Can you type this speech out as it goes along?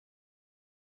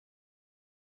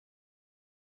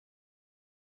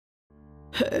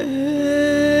La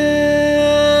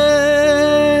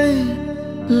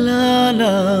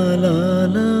la la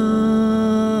la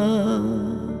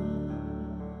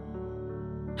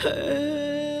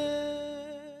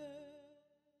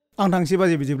आं थांसै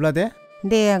बाजै बिदिब्ला दे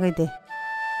आगै दे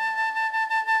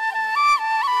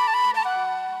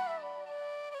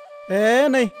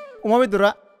नै अमा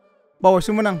बेदरा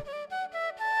बावैसोमोन आं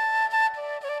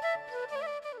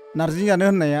नारजि जानो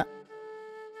होननाया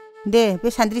दे बे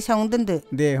सान्द्रि सायावनो दोनदो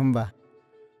दे होमबा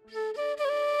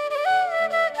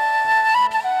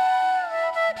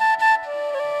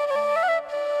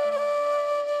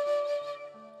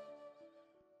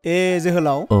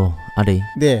जोहोलाव आदै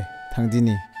दे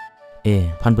थांदिनि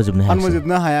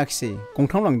फानबोजोबनो हायाखिसै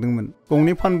गंथाम लांदोंमोन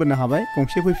गंनै फानबोनो हाबाय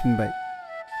गंसे फैफिनबाय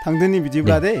थांदिनि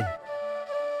बिदिब्ला दे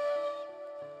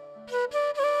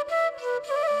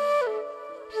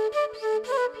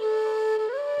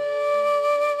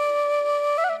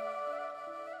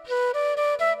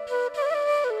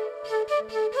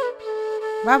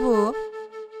बाबु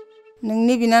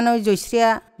नोंनि बिनानाव जयस्रिया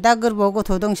दा गोरबोआव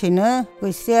गथ' दंसैनो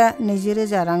जयस्रिया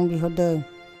 20,000 रां बिहरदों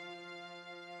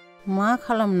मा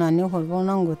खालामनानै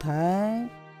हरबावनांगौथाय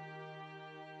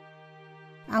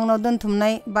आंनाव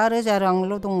दोनथुमनाय 5,000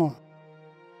 रांल' दङ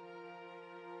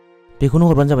बेखौनो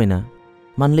हरबानो जाबायना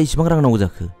मानोलाय इसेबां रां नांगौ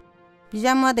जाखो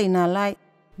बिजामादै नालाय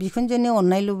बिखुनजोनि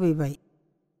अननाय लुबैबाय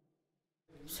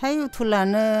फिसाय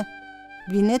उथुलानो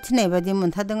बिनो थिननाय बादि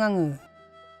मोनथारदों आङो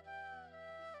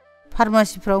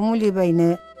फार्मासिफ्राव मुलि बायनो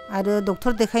आरो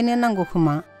डक्टर देखायनो नांगौ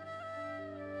खोमा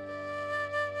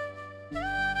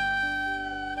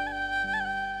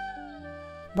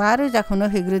 5,000खौनो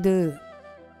हैग्रोदो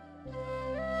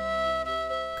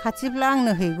खाथिब्ला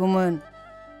आंनो हैगौमोन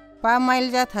 5 माइल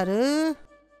जाथारो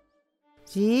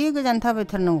जि गोजान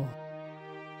थाबायथारनांगौ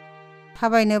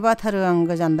थाबायनो बाथारो आं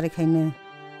गोजानद्रायखायनो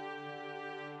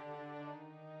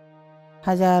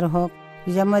हाजार हक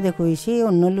बिजामादैखौ एसे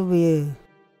अननो लुबैयो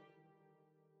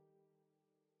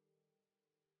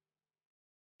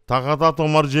টাকাটা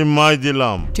তোমার জিম্মায়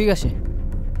দিলাম ঠিক আছে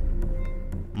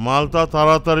মালটা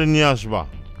তাড়াতাড়ি নিয়ে আসবা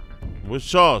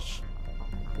বুঝছস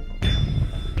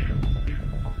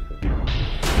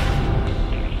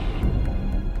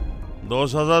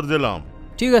 10,000 দিলাম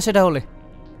ঠিক আছে তাহলে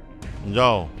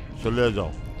যাও চলে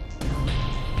যাও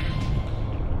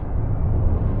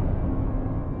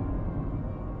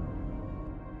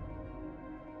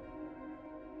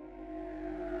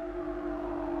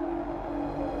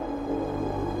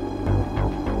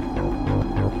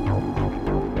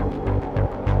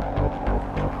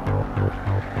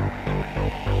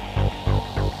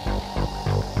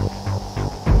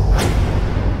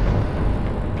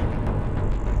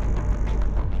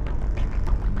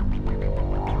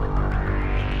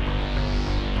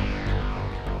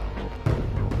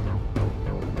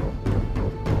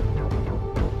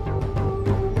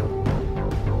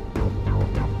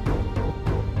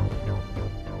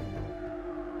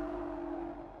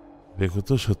बेखौथ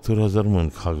 70,000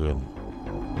 मोनखागोन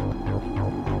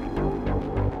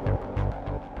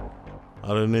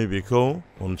आरो नै बेखौ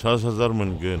 50,000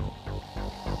 मोनगोन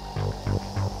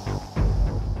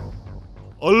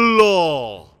अल्लाह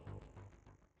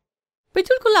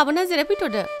पेट्रलखौ लाबोना जेरै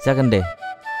फैथ'दो जागोन दे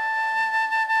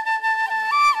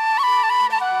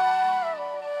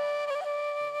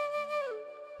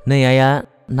नै आया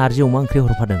नारजि अमा ओंख्रि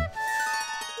हरफादों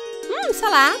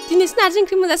साला दिनैसो नारजि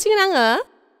ओंख्रि मोनजासिगोन आङो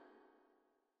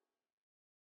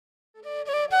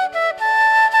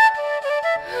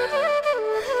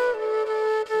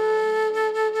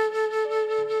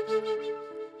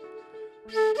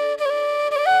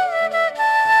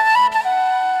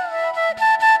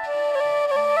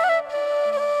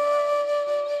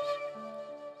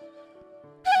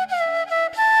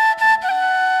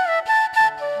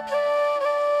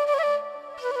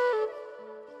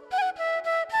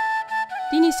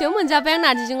दिनैसो मोनजाबाय आं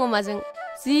नारजिजों अमाजों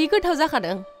जि गोथाव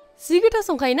जाखादों जि गोथाव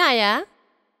संखायोना आया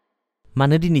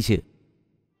मानो दिनैसो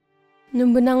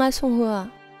नोंबो नाङा संहोआ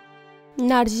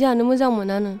नारजि जानो मोजां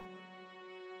मोनानो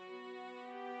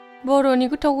बर'नि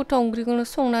गोथाव गोथाव ओंख्रिखौनो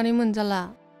संनानै मोनजाला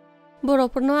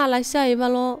बर'फोरनाव आलासि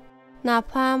जायोबाल'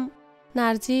 नाफाम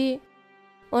नारजि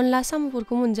अनला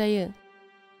साम'फोरखौ मोनजायो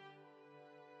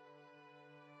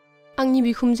आंनि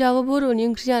बिखुमजोआबो बर'नि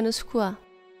ओंख्रि जानो सुखुवा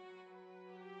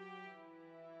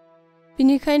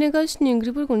बिनिखायनो गावसिनि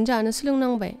ओंख्रिफोरखौनो जानो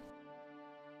सोलोंनांबाय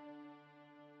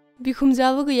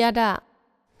बिखुमजोआबो गैया दा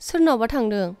सोरनावबा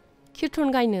थांदों कीर्तन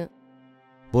गायनो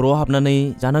बर'आव हाबनानै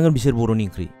जानांगोन बिसोर बर'नि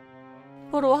ओंख्रि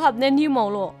बर'आव हाबनाय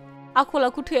नियमावल' आखल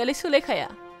आखुथायालाय सोलायखाया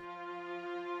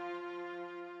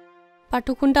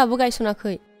बाथौखौनो दाबो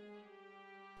गायसनाखै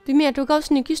बिमायाथ'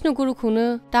 गावसिनि कृष्ण गुरुखौनो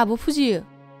दाबो फुजियो।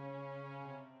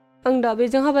 आं दा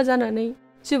बेजों हाबा जानानै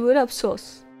जोबोर आफस'स।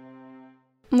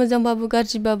 मोजांबाबो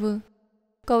गाज्रिबाबो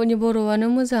गावनि बर'आनो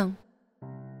मोजां।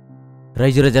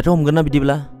 रायजो राजायाथ' हमगोन ना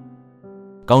बिदिब्ला?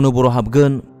 गावनो बर'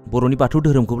 हाबगोन, बर'नि बाथौ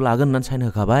धोरोमखौबो लागोन होननानै साइन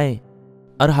होखाबाय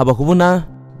आरो हाबाखौबो ना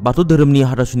बाथौ धोरोमनि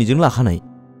हाथासुनिजों लाखानाय।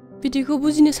 बिदिखौ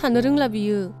बुजिनो साननो रोंला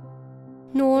बियो।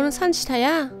 न'आवनो सानसे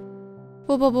थाया,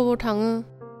 बबाव थाङो,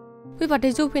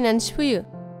 फैबाथाय जौ फैनानैसो फैयो।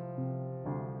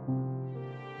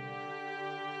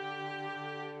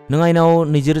 नों आइनाव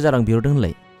 20,000 रां बिहरदों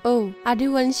होनलाय? औ, आदै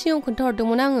हौवानि सिगाङाव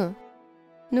खोन्थाहरदोंमोन आङो।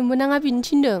 नोंबो नाङा बिनो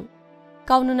थिनदों,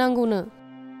 गावनो नांगौनो।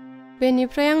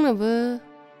 बेनिफ्राय आंनोबो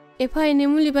एफा एनै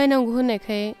मुलि बायनांगौ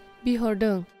होननायखाय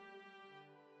बिहरदों।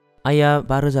 आइया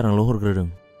 5,000 रांल' हरग्रोदों।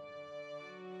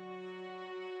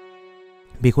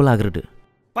 बेखौ लाग्रोदो।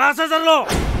 5,000ल'।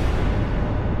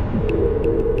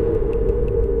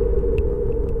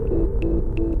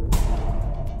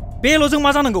 बेल'जों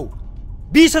मा जानांगौ?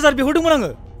 20,000 बिहरदोंमोन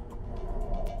आङो।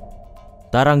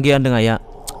 दा रां गैया होनदों आइया।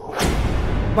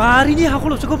 बारिनि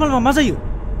हाखौल'सो खालामबा मा जायो?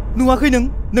 नुवाखै नों?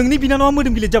 नोंनि बिनानावा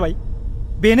मोदोम गिलिर जाबाय।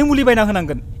 बेनो मुलि बायना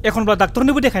होनांगोन, एखनब्ला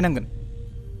डाक्टरनोबो देखायनांगोन।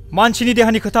 मानसिनि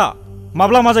देहानि खोथा,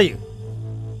 माब्ला मा जायो?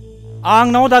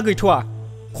 आंनाव दा गैथ'वा।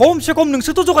 खमसे खम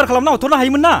नोंसोरथ' जगार खालामना हरथ'नो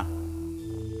हायोमोन ना?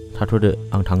 थाथ'दो,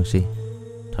 आं थांसै।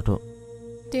 थाथ'।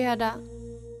 दे आदा।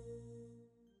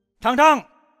 थां,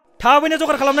 थाबैनो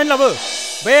जगार खालामनानै लाबो।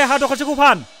 बे हा दखरसेखौ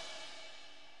फान।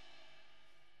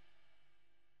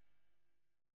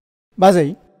 बाजै,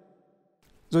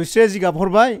 जयस्रिया जिगाब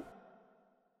हरबाय।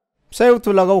 फिसाय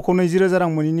उथुला गावखौ 20,000 रां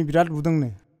मोनैनि बिराद बुदोंनो।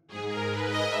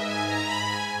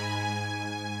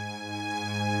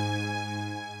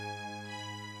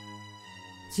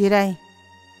 जिराय।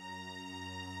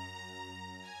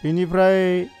 बेनिफ्राय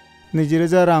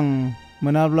 20,000 रां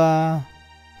मोनाब्ला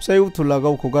फिसाय उथुला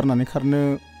गावखौ गारनानै खारनो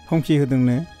हुमखि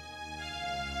होदोंनो।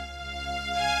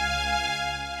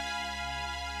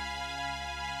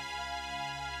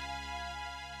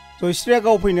 जयस्रिया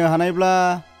गाव फैनो हानायब्ला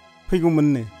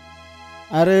फैगौमोननो।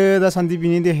 आरो दासान्दि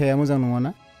बिनि देहाया मोजां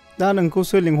नङाना। दा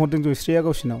नोंखौसो लिंहरदों जयस्रिया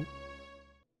गावसिनाव।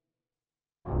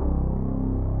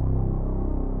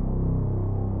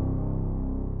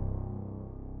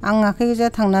 आं आखाइ गोजा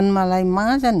थांनानै मालाय मा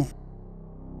जानो?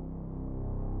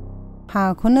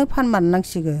 हाखौनो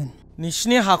फानमारनांसिगोन।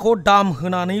 नोंसिनि हाखौ दाम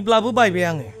होनानैब्लाबो बायबाय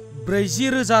आङो।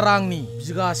 40,000 रांनि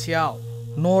बिगासेयाव।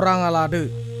 न' राङा लादो।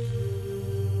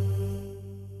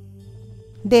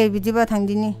 दे बिदिबा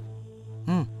थांदिनि।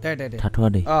 दे। थाथ'आ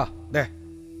दे। दे।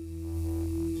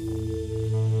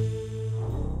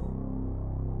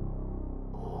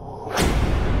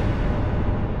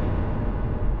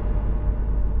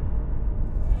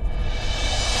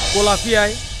 गलापि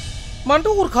आइ,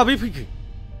 मानोथ' हरखाबै फैखो?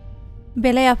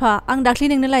 बेलाय आफा, आं दाख्लै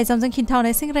नोंनो लाइजामजों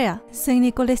खिन्थाहरनाय सेंग्राया जोंनि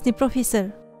कलेजनि प्रफेसर।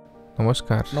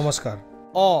 नमस्कार।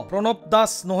 प्रणब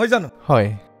दास नहय जानो? হয়।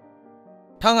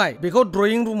 थाङाय, बेखौ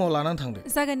ड्रयिं रुमाव लानानै थांदो।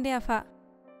 जागोन दे आफा।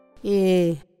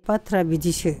 बाथ्रा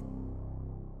बिदिसो।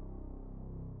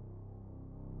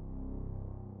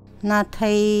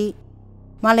 नाथाय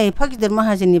मालाय एफा गिदिर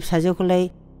माहाजोननि फिसाजोखौलाय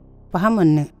बहा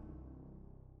मोननो?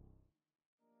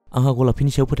 आंहा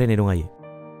गलापिनि सायाव फोथायनाय दं आइयो।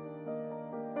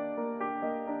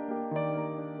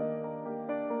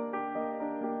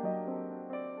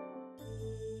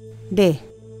 दे,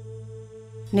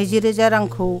 20,000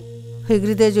 रांखौ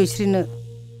हैग्रोदो जयस्रिनो।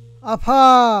 आफा,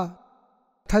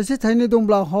 थाइसे थाइनै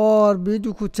दंब्ला हर बे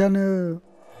दुखुथियानो।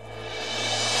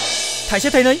 थाइसे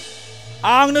थाइनै?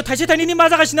 आंनो थाइसे थाइनैनि मा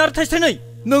जागासिनो आरो थाइसे थाइनै?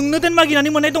 नोंनो देन मागिनानै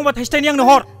मोननाय दंबा थाइसे थाइनै आंनो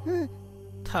हर।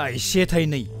 थाइसे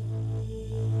थाइनै।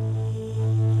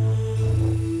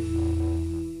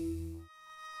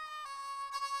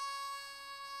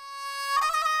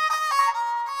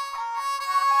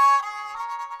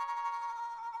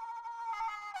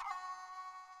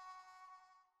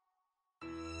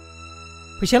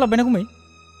 फैसाया लाबोबायना गुमै?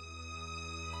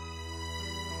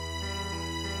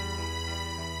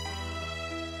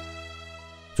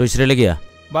 जयस्रियालाय गैया?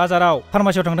 बाजाराव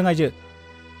फार्मासियाव थांदों आइजो।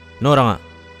 न' राङा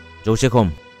जौसे खम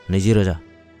 20,000।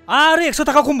 आरो 100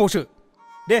 थाखा खमबावसो।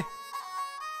 दे।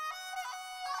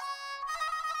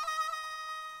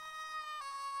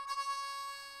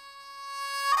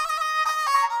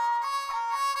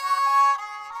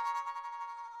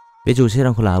 बे 100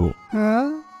 रांखौ ला आबौ।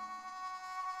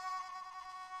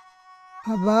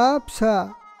 हाबाब फिसा,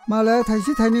 मालाया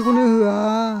थाइसे थाइनैखौनो होआ।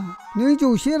 नों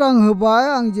 100 रां होबाय,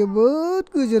 आं जोबोद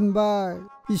गोजोनबाय।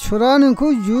 इसोरा नोंखौ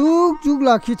जुग जुग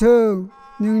लाखिथों।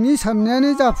 नोंनि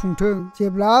साननायानो जाफुंथों,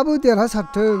 जेब्लाबो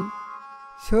देरहासारथों।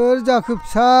 सोर जाखो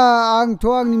फिसा? आंथ'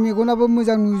 आंनि मेगनाबो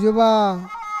मोजां नुजोबा।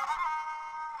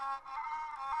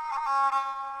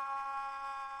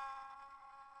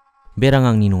 बे रां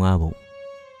आंनि नङा आबौ।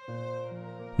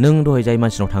 नों दहाय जाय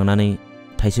मानसिनाव थांनानै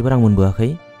थाइसेबो रां मोनबोआखै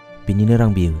बिनिनो रां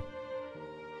बियो।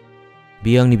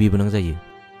 बियो आंनि बिबोनां जायो।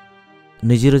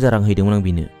 20,000 रां हैदोंमोन आं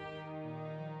बिनो।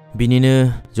 बिनिनो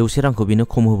 100 रांखौ बिनो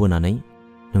खम होबोनानै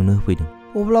नोंनो होफैदों।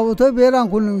 अब्लाबोथ' बे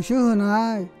रांखौ नोंसो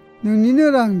होनाय, नोंनिनो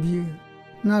रां बियो।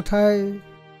 नाथाय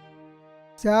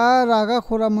जा रागा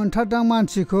खरा मोनथारदां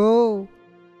मानसिखौ।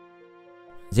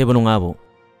 जेबो नङा आबौ।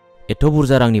 एथ'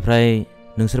 बुरजा रांनिफ्राय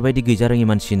नोंसोरबायदि गैजारोङि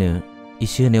मानसिनो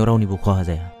इसे होनायाव रावनिबो खहा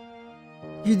जाया।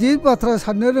 गिदिर बाथ्रा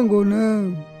साननो रोंगौ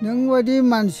नों बायदि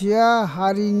मानसिया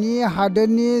हारिनि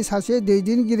हादोरनि सासे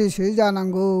दैदेनगिरिसो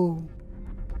जानांगौ।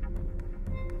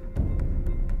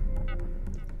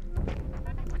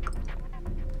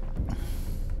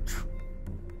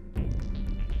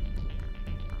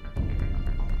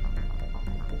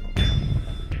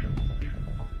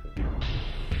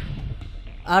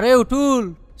 আরে উতুল,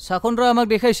 সাখনরা আমাক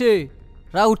দেখাইছে,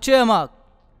 রা উঠছে আমাক।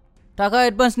 টাকা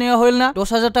অ্যাডভান্স নেওয়া হইল না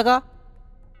 10,000 টাকা।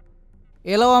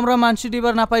 এলাও আমরা মানসি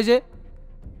দিবার না পাই যে।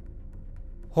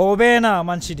 হবে না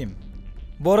मानसि दिम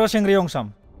बर' सेंग्रि अंसाम।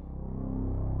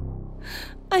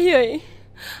 आयै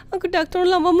आंखौ डाक्टराव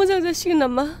लांबा मोजां जासिगोन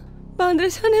नामा? बांद्राय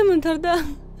सानाय मोनथारदां।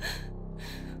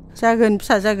 जागोन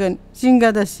फिसा जागोन, जिंगा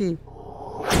दासि।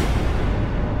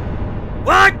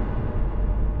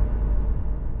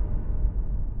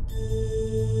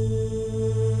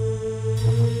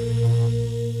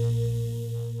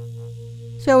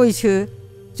 जावैसो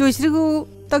जयस्रिखौ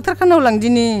डाक्टारखानायाव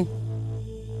लांदिनि।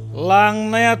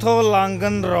 लांनायाथ'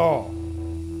 लांगोन र',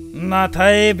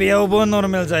 नाथाय बेयावबो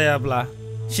नर्मेल जायाब्ला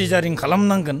सिजारिं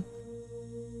खालामनांगोन।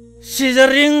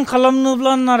 सिजारिं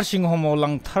खालामनोब्ला नार्सिं हमाव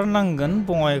लांथारनांगोन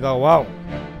बङाइगावआव।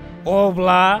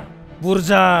 अब्ला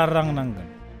बुरजा रां नांगोन।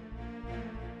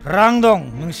 रां दं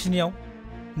नोंसिनियाव,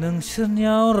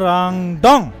 नोंसोरनियाव रां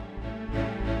दं।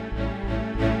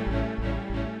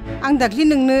 आं दाख्लि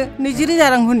नोंनो 20,000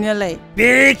 रां हरनायालाय।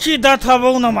 बेखि दा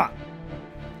थाबाव नामा?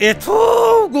 एथ'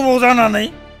 गोबाव जानानै?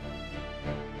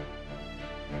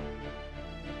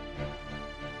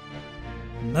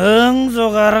 नों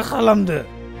जगार खालामदो,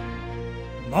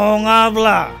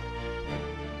 नङाब्ला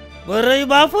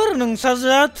बोरैबाफोर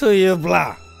नोंसाजोआ थैयोब्ला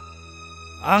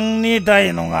आंनि दाय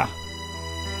नङा।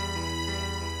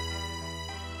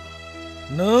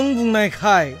 नों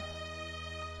बुंनायखाय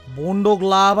बन्दक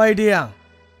लाबाय दे आं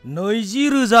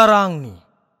 20,000 रांनि।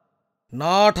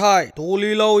 नाथाय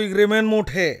दलिलाव एग्रिमेन्ट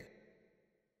मथे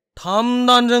 3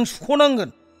 दानजों सुख'नांगोन।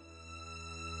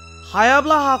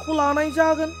 हायाब्ला हाखौ लानाय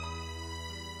जागोन।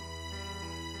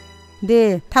 दे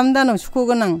 3 दानाव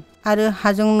सुख'गोन आं। आरो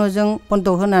हाजों न'जों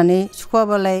बन्दक होनानै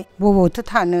सुख'आबालाय बबावथो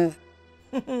थानो।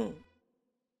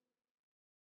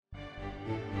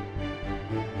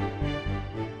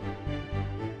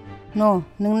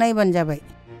 नों नायबानो जाबाय।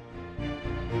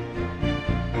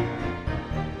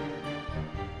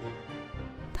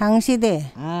 थांसै दे।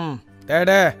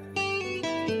 दे।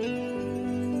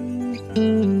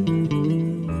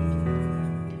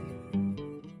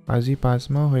 আজি 5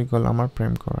 মাহ হৈ গ'ল আমাৰ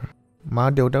প্ৰেম কৰাৰ। মা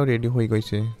দেউতাও ৰেডি হৈ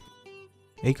গৈছে।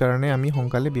 এইকাৰণে আমি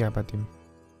সোনকালে বিয়া পাতিম।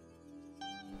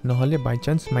 নহ'লে বাই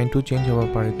চান্স মাইণ্ডটো চেঞ্জ হ'ব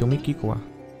পাৰে। তুমি কি কোৱা?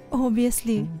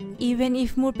 অবভিয়াছলি, ইভেন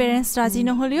ইফ মোৰ পেৰেণ্টছ ৰাজি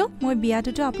নহ'লেও মই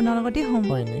বিয়াটোতো আপোনাৰ লগতে হ'ম।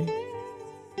 হয়নে?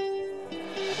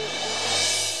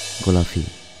 गलाफी,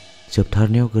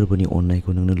 जोबथारनायाव गोरबोनि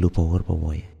अननायखौ नोंनो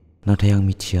लुफावहरबावबाय। नाथाय आं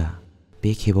मिथिया बे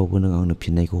खेबावबो नों आंनो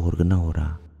फिननायखौ हरगोन ना हरा।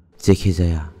 जेखि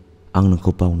जाया आं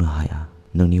नोंखौ बावनो हाया,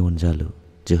 नोंनि अनजालु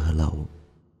जोहोलाव।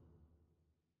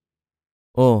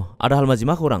 आदा हालमाजि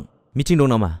मा खौरां? मिटिं दं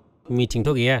नामा? मिटिंथ'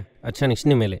 गैया। आदसा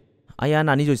नोंसिनि मेले? आइया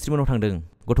नानि जयस्रिमोनाव थांदों,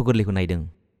 गथ' गोरलैखौ नायदों।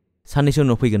 साननैसो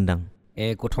उनाव फैगोनदां।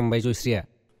 गथ' मोनबाय जयस्रिया?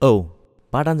 औ,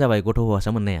 5 दान जाबाय गथ' हौवासा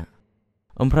मोननाया।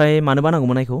 ओमफ्राय मानोबा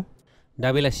नांगौमोन आइखौ? दा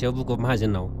बेलासियाव बुगब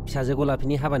माहाजोननाव फिसाजो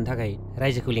गलाफीनि हाबानि थाखाय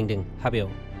रायजोखौ लिंदों। हाबायाव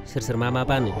सोर मा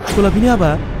बानो? गलाफीनि हाबा?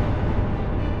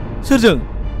 सोरजों?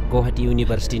 गुवाहाटी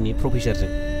इउनिभार्सिटिनि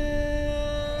प्रफेसारजों।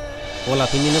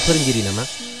 गलाफीनिनो फोरोंगिरि नामा?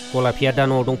 गलाफीया दा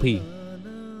न'आव दंफैयो।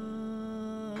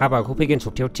 हाबाखौ फैगोन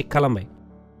सप्तायाव थिग खालामबाय।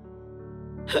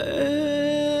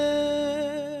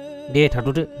 दे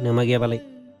थाथ'दो, नोमा गैयाबालाय।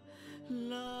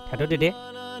 थाथ'दो दे।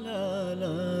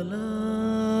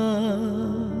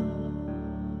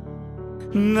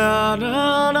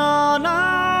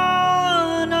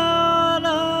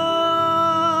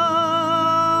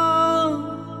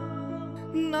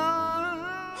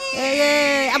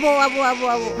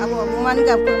 Abu, mana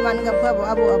gapo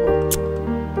abu.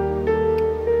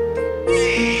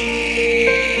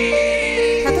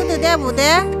 Satu tu deh, abu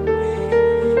deh.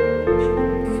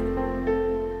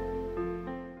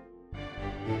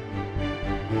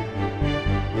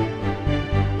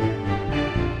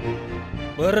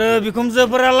 बोरो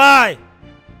बिखुमजोफोरालाय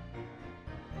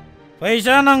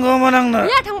फैसा नांगौमोन आंनो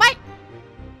गैया थांबाय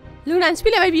लोंनानैसो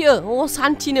फैलायबाय बियो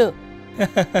सान्थिनो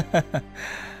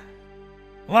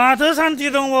माथो सान्थि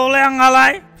दंबावलाय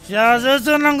आंहालाय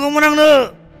फिसाजोसो नांगौमोन आंनो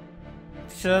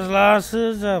फिसाज्लासो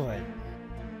जाबाय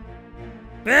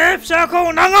बे फिसाखौ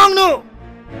नाङा आंनो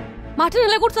माथो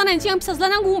नोंलाय गथ' जानायनि सिगां फिसाज्ला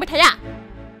नांगौ बुंबाय थाया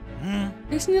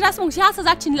नोंसिनि राजबंशी हारसा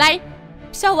जाथिनिलाय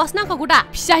फिसा हौवासो नांखागौ दा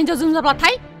फिसा हिन्जाव जोनोम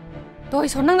जाब्लाथाय दहाय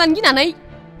सरनांनानै गिनानै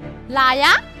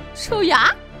लाया सैया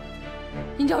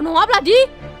हिन्जाव नङाब्लादि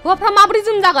हौवाफ्रा माबोरै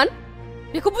जोनोम जागोन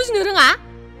बेखौ बुजिनो रोङा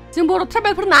जों बर'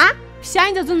 ट्राइबेलफोरना फिसा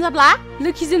हिन्जाव जोनोम जाब्ला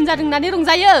लोखि जोनोम जादों होननानै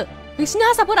रंजायो नोंसिनि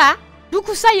हारसाफोरा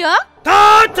दुखुसो जायो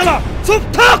चला चुप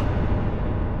थाक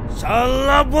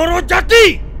साला बर' जाति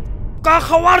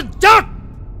काखावार जात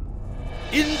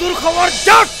इन्दुर खावार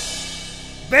जात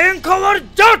बेंक खावार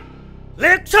जात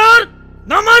लेक्सार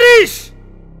नामारिस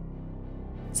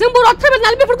जों बर' ट्राइबेल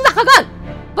नालाय बेफोरखौ जाखागोन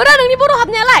बोरो नोंनि बर'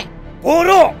 हाबनायालाय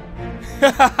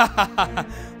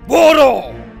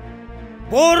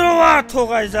बर'आ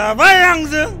थगायजाबाय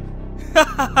आंजों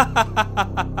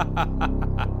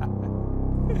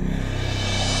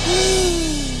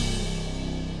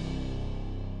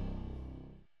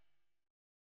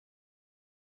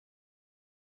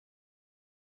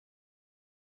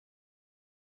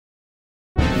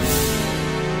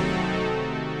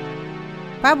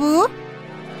बाबु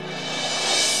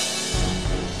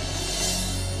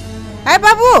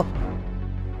बाबु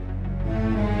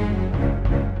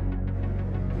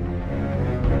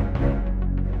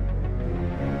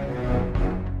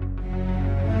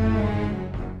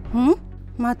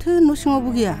माथो न' सिङावबो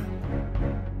गैया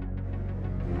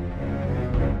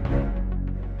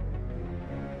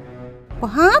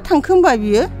बहा थांखो होनबा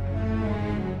बियो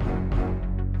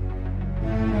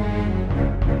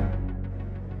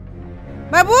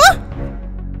बाबु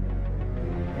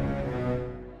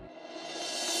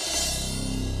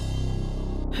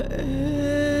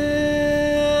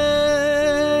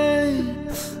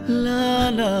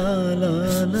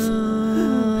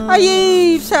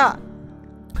आयै फिसा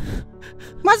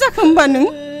मा जाखो होनबा नों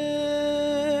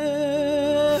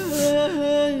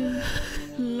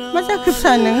मा जाखो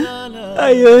फिसा नों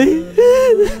आयै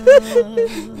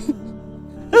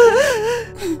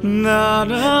ना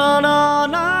ना ना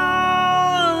ना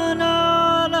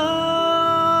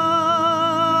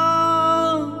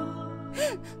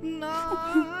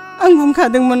आं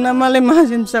बुंखादोंमोन ना मालाय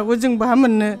माहाजोन फिसाखौ जों बहा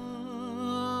मोननो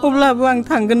अब्लाबो आं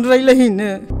थांगोन रायलायहैनो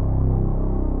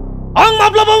आं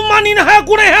माब्लाबाबो मानिनो हाया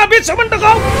गनाय हाया बे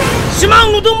सोमोन्दोखौ सिमां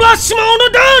नुदोंब्ला सिमाङावनो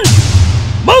दोन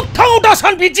मोगथाङाव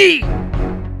दासान बिदि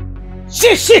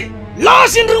सि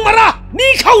लाजिन रोंमारा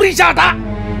निखावरि जादा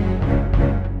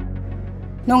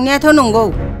नंनायाथ' नंगौ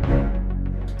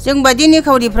जों बादि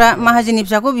निखावरिफ्रा माहाजोननि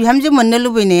फिसाखौ बिहामजो मोननो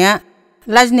लुबैनाया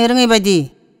लाजिनो रोङै बायदि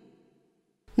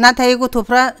नाथाय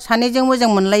गथ'फ्रा सानैजों मोजां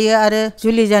मोनलायो आरो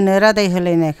जुलि जानो रादाय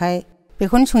होलायनायखाय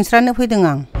बेखौनो सोंस्रानो फैदों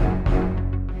आं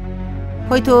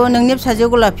हयथ' नोंनि फिसाजो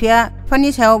गलाफिया बिफानि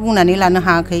सायाव बुंनानै लानो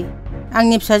हायाखै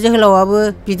आंनि फिसा जोहोलावाबो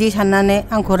बिदि साननानै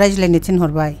आंखौ रायज्लायनो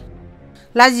थिनहरबाय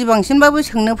लाजि बांसिनबाबो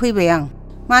सोंनो फैबाय आं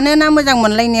मानोना मोजां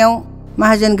मोनलायनायाव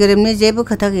माहाजोन गोरोबनि जेबो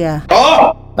खोथा गैया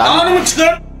दानो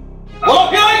मिथिगोन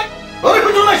गलाफिया ओरै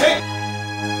फैथ'नायसै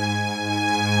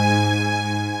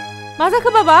मा जाखो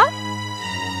बाबा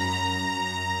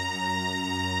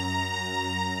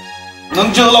नों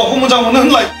जोहोलावखौ मोजां मोनो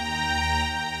होनलाय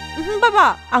बाबा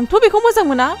आंथ' बेखौ मोजां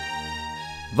मोना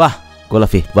वाह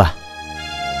गलाफि वाह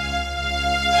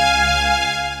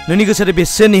नोंनि गोसोआ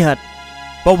बेसे नेहात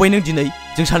बावबाय नों दिनै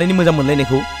जों सानैनि मोजां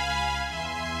मोनलायनायखौ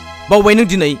बावबाय नों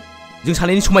दिनै जों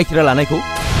सानैनि समायखिरा लानायखौ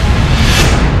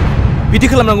बिदि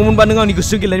खालामनांगौमोनबा नों आंनि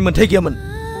गोसोजों गेलेनायनि मोन्थाय गैयामोन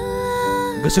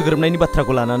गोसो गोरोबनायनि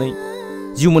बाथ्राखौ लानानै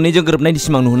जिउ मोननैजों गोरोबनायनि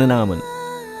सिमां नुहोनो नाङामोन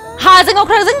हाजों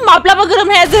अख्रांजों माब्लाबा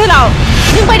गोरोबनो हाया जोहोलाव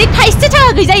नों बायदि थाइसे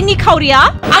थाखा गैजायै निखावरिया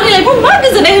आंनि लाइफआव मा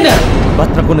गोजोननाय होनो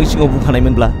बाथ्राखौ नों सिगाङाव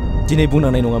बुंखानायमोनब्ला दिनै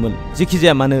बुंनांनाय नङामोन जेखि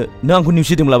जाया मानो नों आंखौ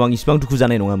नेवसिदोंब्लाबो आं इसिबां दुखु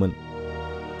जानाय नङामोन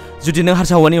जुदि नों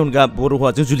हारसा हौवानि अनगा बर'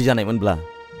 हौवाजों जुलि जानायमोनब्ला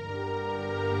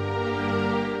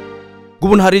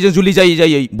गुबुन हारिजों जुलि जायै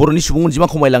जायै बर'नि सुबुं अनजिमा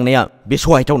खमायलांनाया बे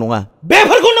सहायथाव नङा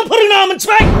बेफोरखौ नों फोरोंनाङा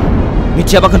मिथिबाय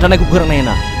मिथियाबा खोन्थानायखौ फोरोंनाय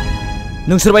ना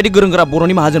नोंसोरबायदि गोरों गोरा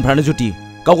बर'नि माहाजोनफ्रानो जुदि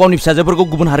गाव गावनि फिसाजोफोरखौ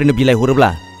गुबुन हारिनो बिलाइ हरोब्ला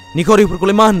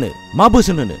निखावरिफोरखौलाय मा होननो मा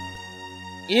बोसोन होनो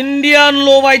इन्डियान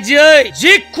ल' बायदियै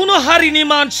जिखुनु हारिनि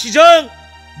मानसिजों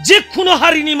जिखुनु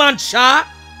हारिनि मानसिया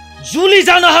जुलि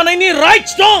जानो हानायनि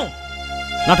राइट्स दं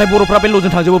नाथाय बर'फ्रा बे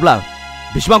ल'जों थांजोबोब्ला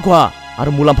बेसेबां खहा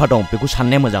आरो मुलाम्फा दं बेखौ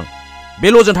साननाया मोजां बे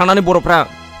ल'जों थांनानै बर'फ्रा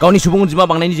गावनि सुबुं अनजिमा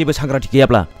बांनायनि जेबो सांग्रांथि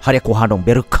गैयाब्ला हारिया खहा दं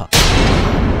बे रोखा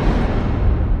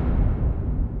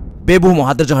बे बुहुमाव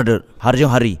हादोरजों हादोर हारिजों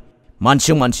हारि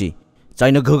मानसिजों मानसि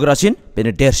जायनो गोहोगोरासिन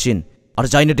बेनो देरसिन आरो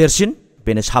जायनो देरसिन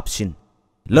बेनो साबसिन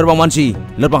लोरबां मानसि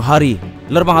लोरबां हारि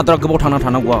लोरबां हादरा गोबाव थांना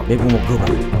थानांगौआ बे बुहुमाव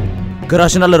गोब्राब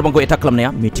गोरासिना लोरबांखौ एटाक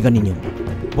खालामनाया मिथिंगानि नियम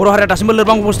बर' हारिया दासिमबो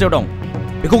लोरबां अबस्थायाव दं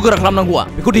बेखौ गोरा खालामनांगौआ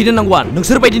बेखौ दैदेननांगौआ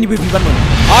नोंसोर बायदिनिबो बिबानमोन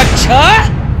आच्छा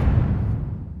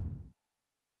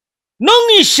नों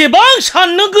इसेबां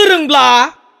साननो गोरोंब्ला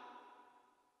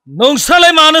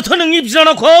नोंस्रालाय मानोथो नोंनि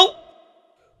बिनानावखौ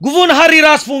गुबुन हारि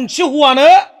राजबंसि हौवानो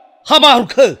हाबा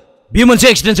हरखो बेयो मोनसे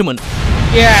एक्सिडेन्टसोमोन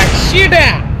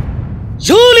एक्सिडेन्ट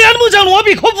जोलैयानो मोजां नङा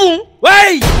बेखौ बुं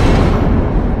ओइ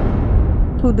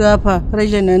थौदो आफा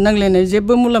रायज्लायनो नांलायनाय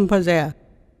जेबो मुलाम्फा जाया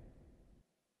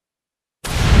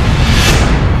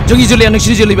जोंनि जोलैया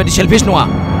नोंसिनि जोलै बायदि सेल्फिश नङा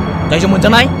जायजों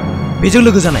मोनजानाय बेजों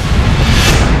लोगो जानाय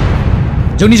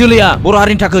जोंनि जोलैया बर'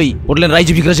 हारिनि थाखाय बडलेण्ड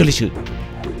रायजो बिग्रा जोलैसो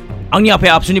आंनि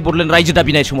आफाया आबसुनि बडलेण्ड रायजो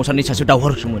दाबिनाय सोमावसारनि सासे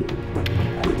दावहारुसोमोन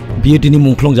बियो दिनै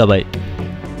मुंख्लं जाबाय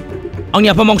आंनि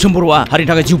आफा मांसोम बर'आ हारिनि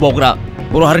थाखाय जिउ बावग्रा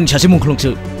बर' हारिनि सासे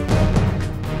मुंख्लंसो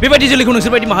बेबायदि जोलैखौ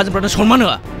नोंसोर बायदि माहाजोनफ्रानो सनमान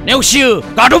होआ नेवसियो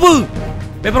गादबो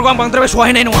बेफोरखौ आं बांद्राय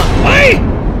सहायनाय नङा ओइ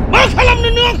मा खालामनो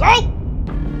नों आंखौ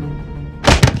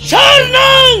सोर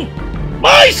नों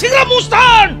मै सिग्रा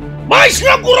मुस्तान मै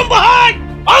सिग्रा गरम बाहाय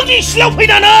आंनि सिलायाव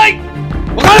फैनानै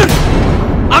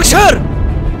आं सोर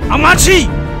आं मानसि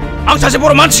आं सासे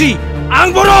बर' मानसि आं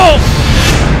बर'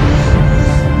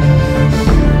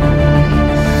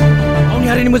 गावनि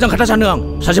हारिनि मोजां खोथा सानो आं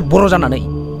सासे बर' जानानै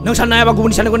नों साननो हायाबा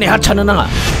गुबुननि साननायखौ नेहाथ साननो नाङा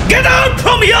गेट आउट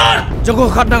फ्रम हियार जोंखौ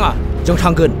होखारनाङा जों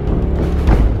थांगोन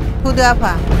थौदो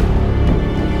आफा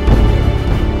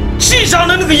सि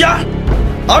जानोनो गैया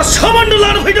आरो सोमोन्दो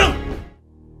लानो फैदों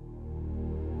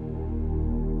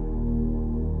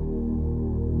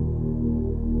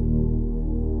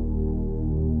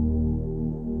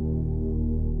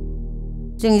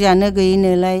जों जानो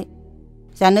गैयैनोलाय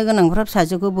जानो गोनांफ्रा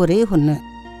फिसाजोखौ बोरै हरनो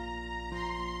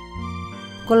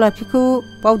गलाफिखौ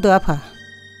बावदो आफा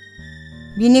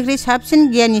बिनिख्रुइ साबसिन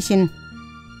गियानिसिन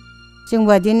जों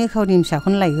बादि निखावरिनि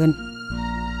फिसाखौनो लायगोन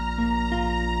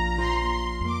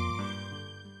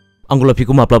आं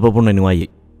गलाफिखौ माब्लाबा बुंनाय नङा आयै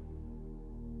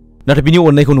नाथाय बिनि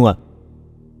अननायखौ नङा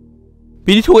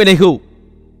बिनि थगायनायखौ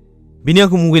बिनि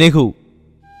आंखौ मुगैनायखौ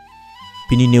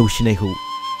बिनि नेवसिनायखौ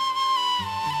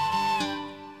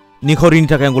निखावरिनि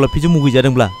थाखाय आं गलाफिजों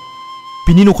मुगैजादोंब्ला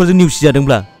बिनि न'खरजों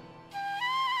नेवसिजादोंब्ला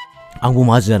आंबो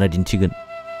माहाजोन जाना दिन्थिगोन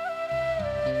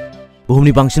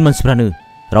बुहुमनि बांसिन मानसिफ्रानो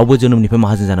रावबो जोनोमनिफ्राय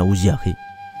माहाजोन जाना उजियाखै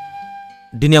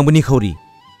दिनै आंबो निखावरि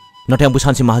नाथाय आंबो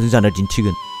सानसे माहाजोन जाना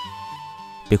दिन्थिगोन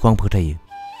बेखौ आं फोथायो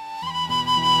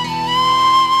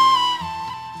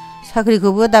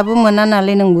साख्रिखौबो दाबो मोना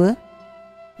नालाय नोंबो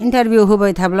इन्टारभिउ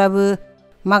होबाय थाब्लाबो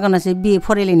मागानासो बिए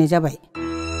फरायलायनाय जाबाय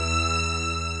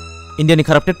इन्डियानि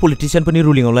काराप्टेड पलिटिसियानफोरनि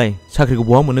रुलिंआवलाय साख्रिखौ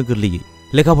बहा मोननो गोरलैयै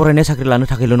लेखा फरायनाय साख्रि लानो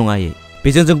थाखायल' नङा आयै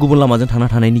बेजों जों गुबुन लामाजों थांना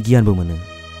थानायनि गियानबो मोनो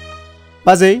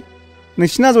बाजै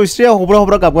नोंसिना जयस्रिया हब्रा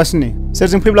हब्रा गाबगासिनो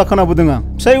सोरजों फैब्ला खोनाबोदों आं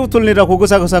फिसाय उथुलनि रावखौ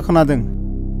गोसा गोसा खोनादों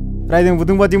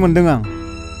रायदोंबोदों बादि मोनदों आं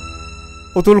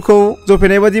उथुलखौ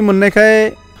जफेनाय बादि मोननायखाय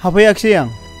हाबफैयाखिसै आं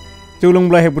जौ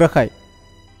लोंब्ला हेबग्राखाय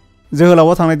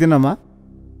जोहोलावआव थांनायदो नामा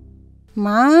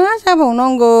मा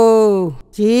जाबावनांगौ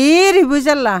जेरैबो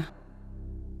जारला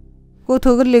गथ'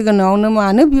 गोरलै गोनाङावनो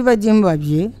मानो बेबायदि होनबा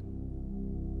बियो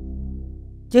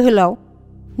जोहोलाव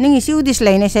नों एसे उदिस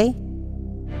लायनायसाय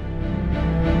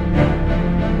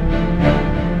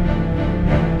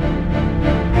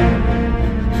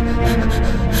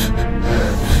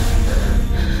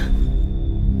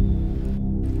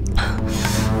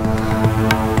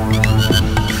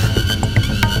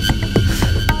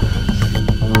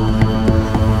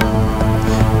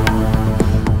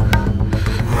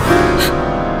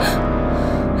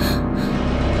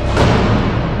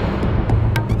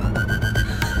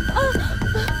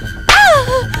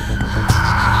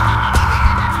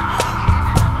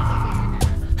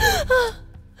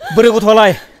बोरै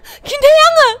गथ'आलाय खिन्थाया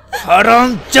आङो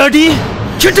हाराम जादि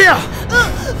खिन्थाया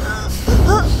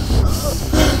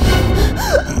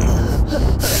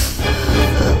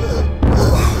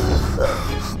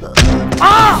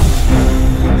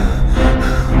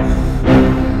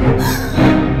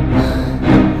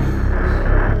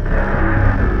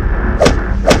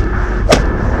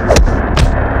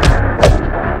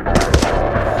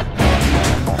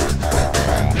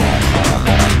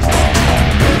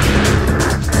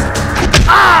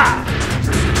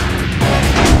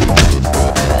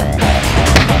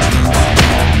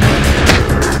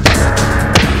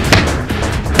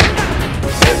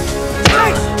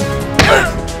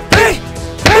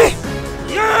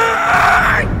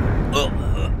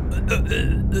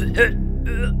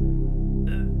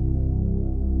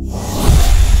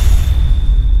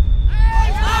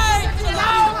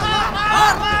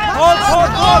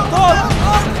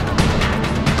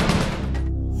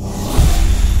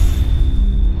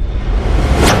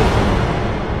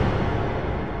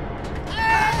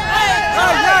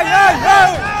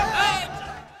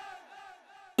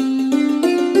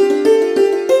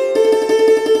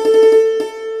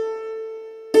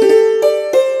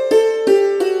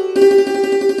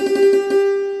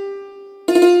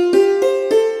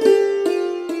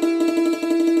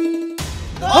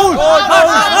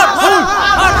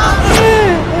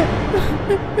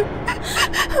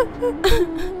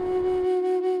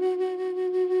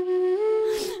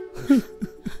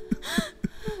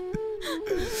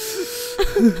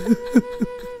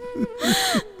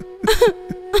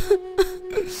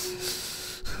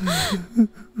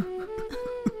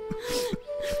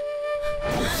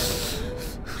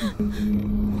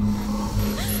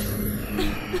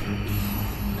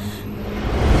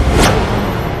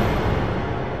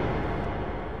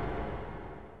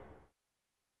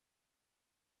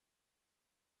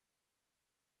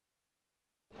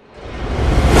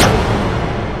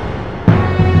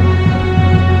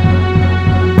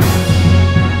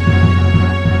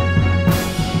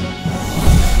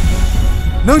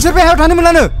नोंसोर बे हायाव थानो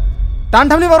मोनलानो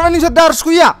दानथामनि बारबाय नोंसोर दारस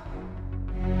गैया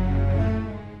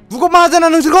बुगब माहाजोना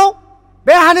नोंसोरखौ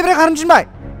बे हानिफ्राय खारनो थिनबाय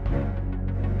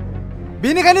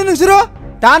बेनिखायनो नोंसोरो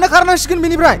दानो खारनांसिगोन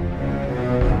बेनिफ्राय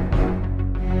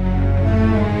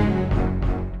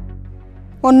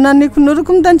अन्नानै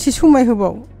खुनुरुखुम दानसे समाय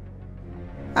होबाव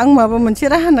आं माबा मोनसे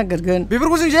राहा नागिरगोन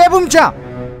बेफोरखौ जों जेबो मिथिया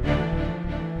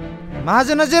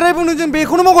माहाजोना जेरै बुंदों जों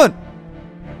बेखौनो मावगोन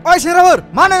ओइ सेंग्राफोर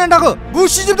मा नायनानै थाखो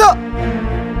बुसिजोबदो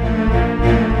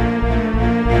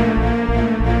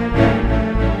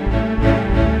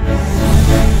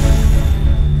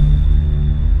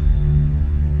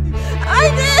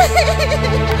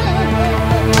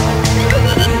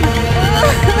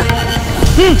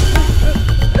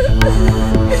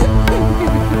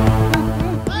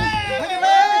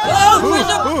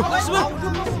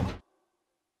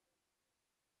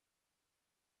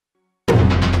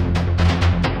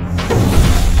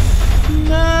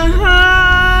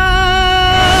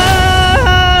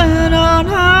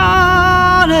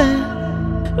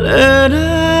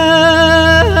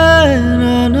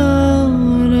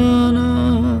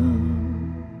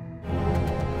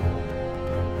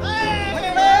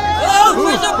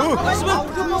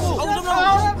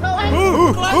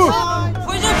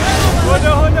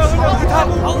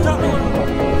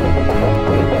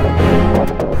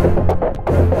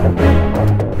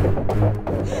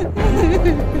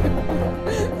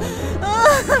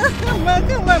मा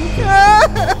खालामखो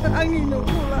आंनि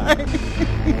न'खौलाय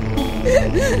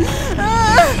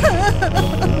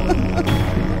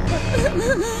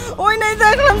अयनाय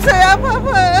दाखालामसै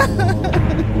आफाफोर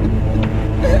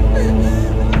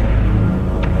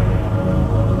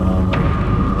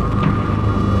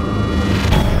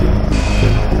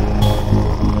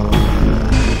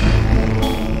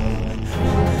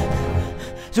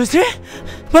जयस्री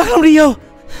मा खालामदों इयाव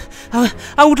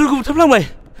आं उथुलखौ बुथारफ्लांबाय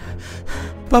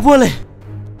बाबुआलाय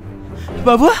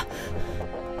बाबुआ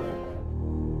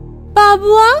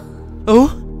बाबुआ औ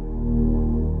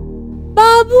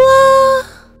बाबुआ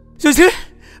जयस्री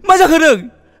मा जाखो नों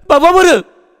बाबुआ बोरो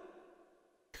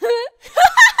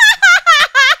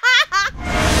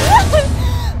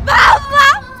बाबुआ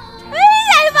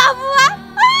ओइलाय बाबुआ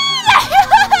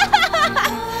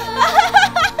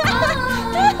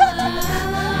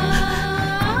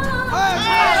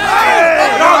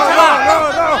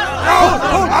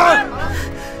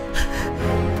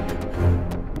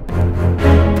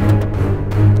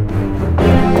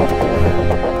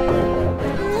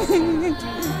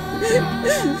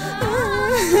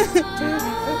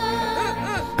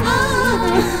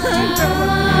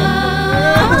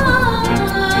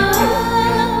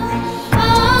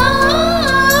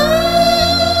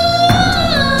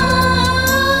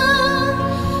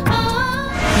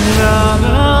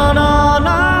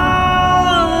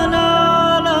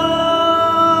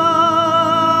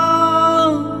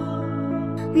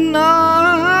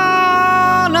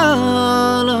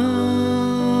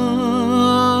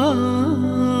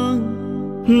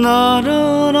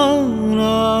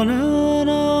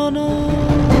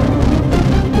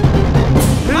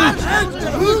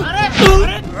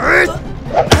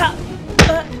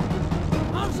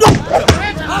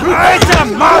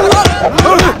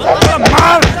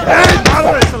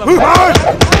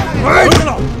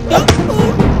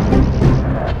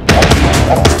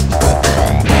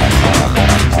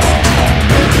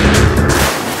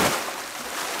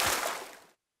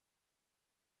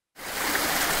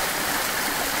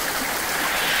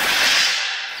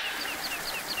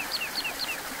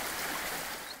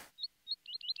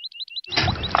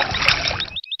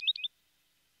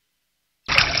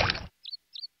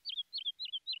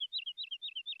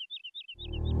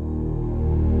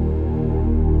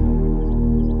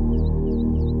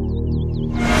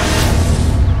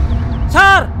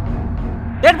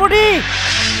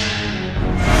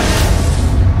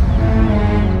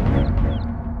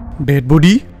डेड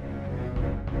बडी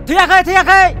थैयाखै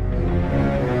थैयाखै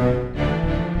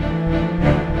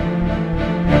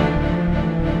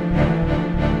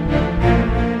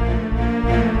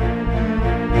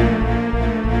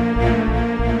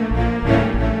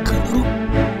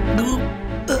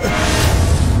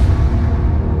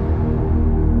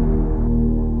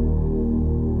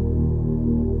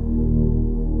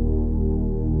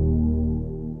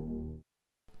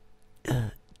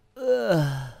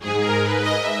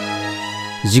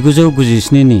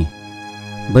 (1997)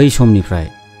 बै समनिफ्राय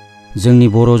जोंनि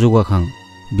बर' जौगाखां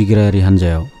बिग्रायारि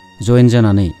हान्जायाव जयेन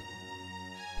जानानै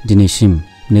दिनैसिम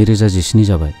 2017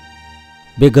 जाबाय।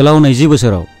 बे गोलाव 20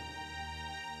 बोसोराव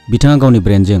बिथाङा गावनि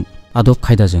ब्रेन्डजों आदब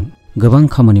खायदाजों गोबां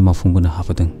खामानि मावफुंबोनो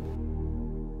हाबोदों।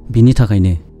 बिनि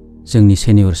थाखायनो जोंनि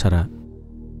सेनियर सारा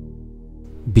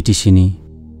BTCनि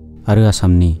आरो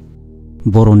आसामनि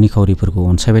बर' निखावरिफोरखौ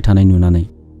अनसायबाय थानाय नुनानै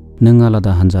नों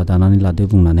आलादा हान्जा दानानै लादो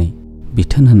बुंनानै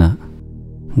बिथोन होना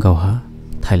गावहा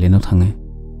थाइलेण्डआव थाङो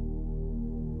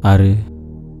आरो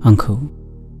आंखौ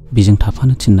बिजों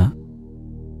थाफानो थिनना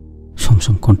सम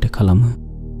सम कन्टेक्ट खालामो।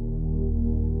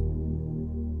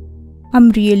 I'm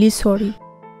really sorry.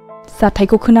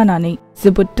 जाथायखौ खोनानानै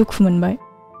जोबोद दुखु मोनबाय।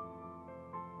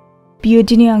 बियो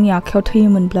दिनै आंनि आखायाव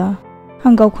थैयोमोनब्ला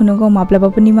आं गावखौनो गाव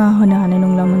माब्लाबाबो निमाहा होनो हानाय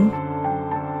नंलामोन।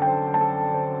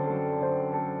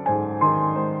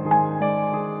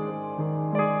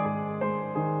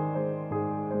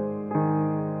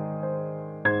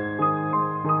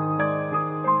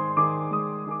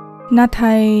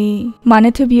 नाथाय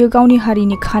मानोथो बियो गावनि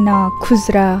हारिनि खाना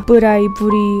खुज्रा बोराय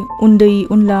बुरि उन्दै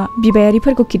उनला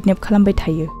बिबायारिफोरखौ किडनेप खालामबाय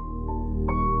थायो?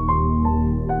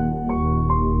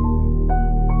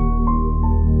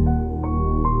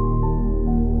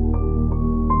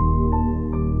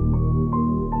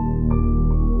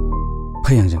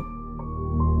 फै आंजों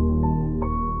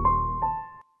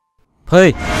फै।